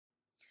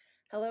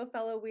Hello,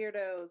 fellow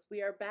weirdos.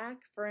 We are back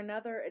for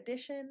another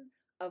edition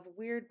of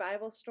Weird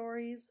Bible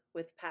Stories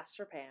with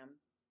Pastor Pam.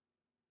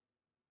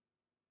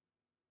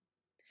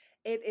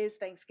 It is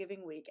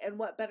Thanksgiving week, and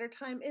what better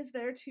time is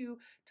there to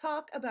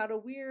talk about a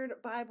weird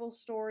Bible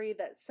story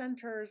that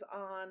centers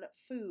on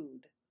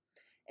food?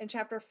 In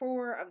chapter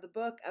 4 of the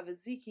book of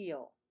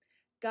Ezekiel,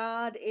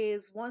 God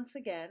is once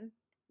again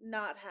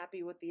not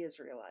happy with the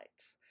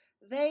Israelites.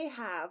 They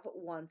have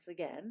once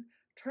again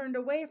turned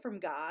away from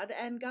God,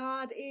 and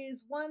God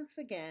is once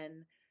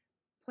again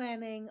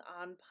planning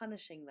on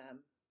punishing them.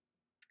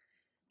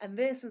 And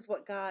this is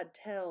what God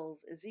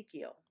tells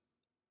Ezekiel.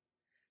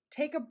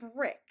 Take a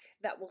brick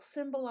that will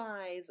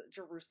symbolize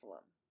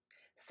Jerusalem.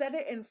 Set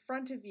it in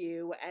front of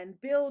you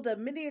and build a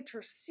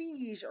miniature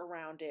siege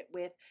around it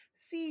with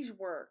siege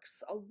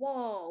works, a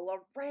wall,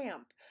 a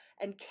ramp,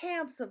 and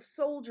camps of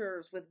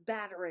soldiers with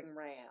battering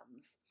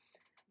rams.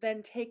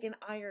 Then take an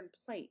iron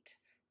plate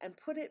and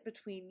put it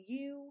between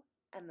you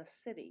and the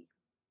city.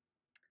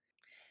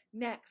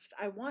 Next,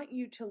 I want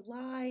you to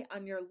lie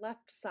on your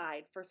left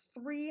side for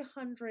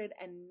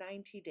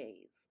 390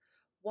 days,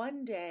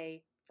 one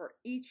day for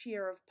each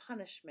year of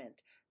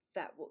punishment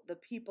that the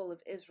people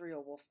of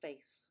Israel will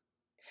face.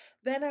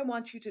 Then I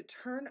want you to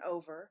turn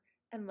over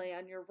and lay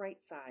on your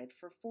right side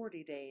for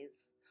 40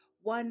 days,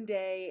 one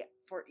day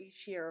for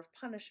each year of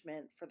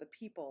punishment for the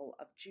people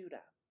of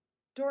Judah.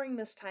 During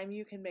this time,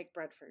 you can make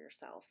bread for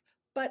yourself,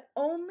 but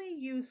only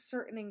use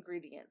certain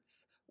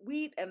ingredients: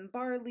 wheat and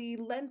barley,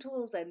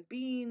 lentils and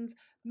beans,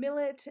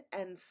 millet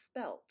and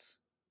spelt.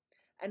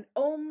 And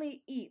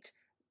only eat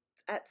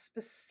at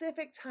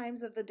specific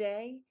times of the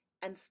day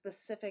and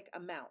specific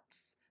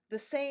amounts. The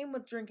same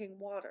with drinking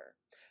water,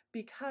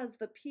 because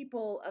the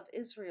people of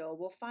Israel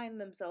will find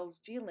themselves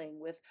dealing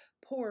with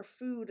poor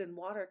food and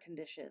water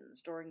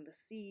conditions during the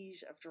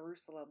siege of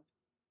Jerusalem.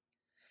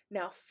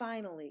 Now,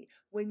 finally,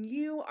 when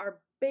you are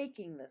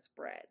baking this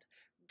bread,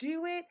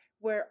 do it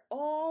where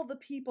all the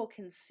people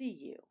can see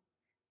you,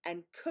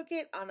 and cook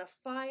it on a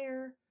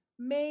fire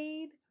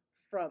made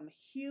from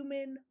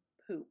human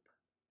poop.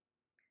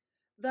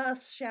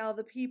 Thus shall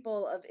the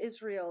people of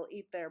Israel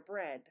eat their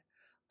bread,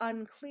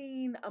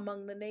 unclean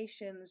among the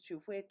nations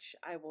to which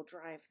I will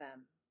drive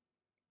them.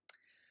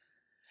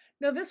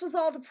 Now, this was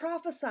all to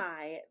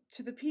prophesy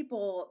to the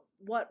people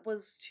what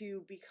was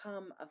to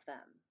become of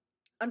them.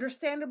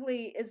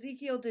 Understandably,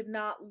 Ezekiel did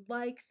not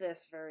like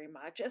this very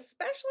much,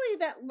 especially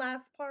that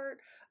last part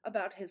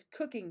about his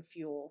cooking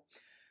fuel.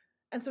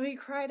 And so he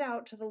cried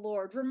out to the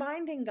Lord,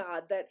 reminding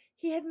God that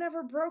he had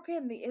never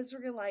broken the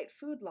Israelite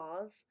food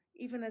laws,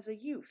 even as a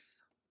youth.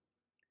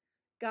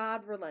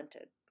 God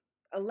relented,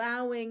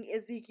 allowing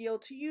Ezekiel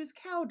to use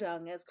cow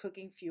dung as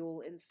cooking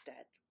fuel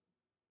instead.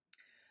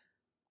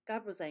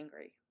 God was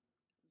angry,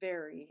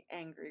 very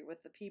angry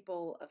with the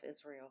people of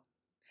Israel.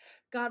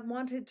 God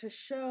wanted to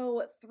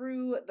show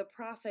through the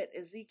prophet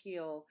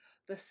Ezekiel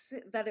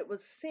that it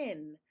was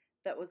sin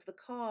that was the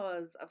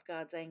cause of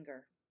God's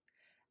anger.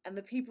 And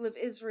the people of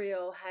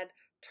Israel had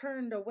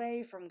turned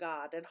away from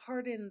God and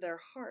hardened their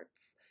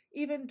hearts,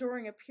 even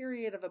during a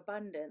period of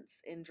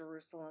abundance in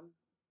Jerusalem.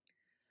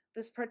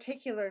 This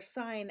particular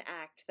sign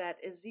act that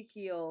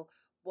Ezekiel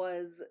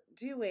was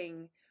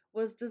doing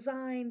was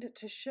designed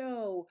to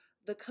show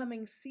the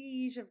coming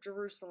siege of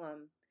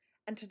Jerusalem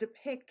and to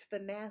depict the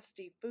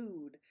nasty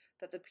food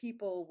that the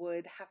people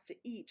would have to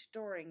eat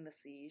during the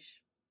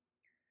siege.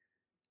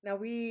 Now,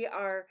 we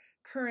are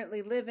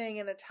currently living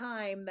in a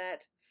time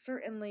that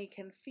certainly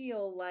can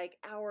feel like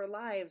our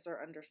lives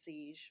are under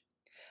siege.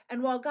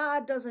 And while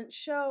God doesn't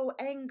show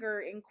anger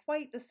in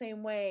quite the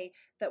same way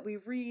that we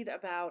read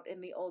about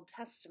in the Old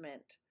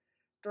Testament,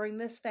 during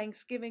this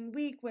Thanksgiving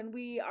week, when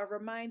we are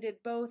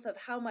reminded both of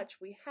how much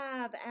we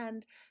have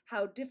and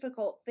how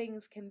difficult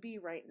things can be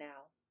right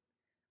now,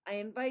 I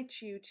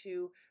invite you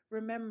to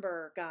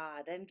remember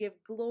God and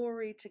give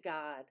glory to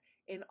God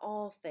in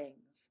all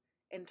things,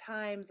 in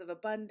times of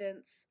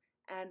abundance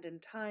and in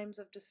times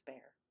of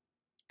despair.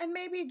 And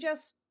maybe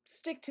just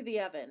stick to the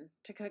oven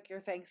to cook your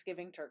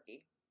Thanksgiving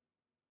turkey.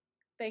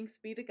 Thanks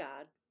be to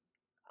God.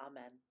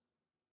 Amen.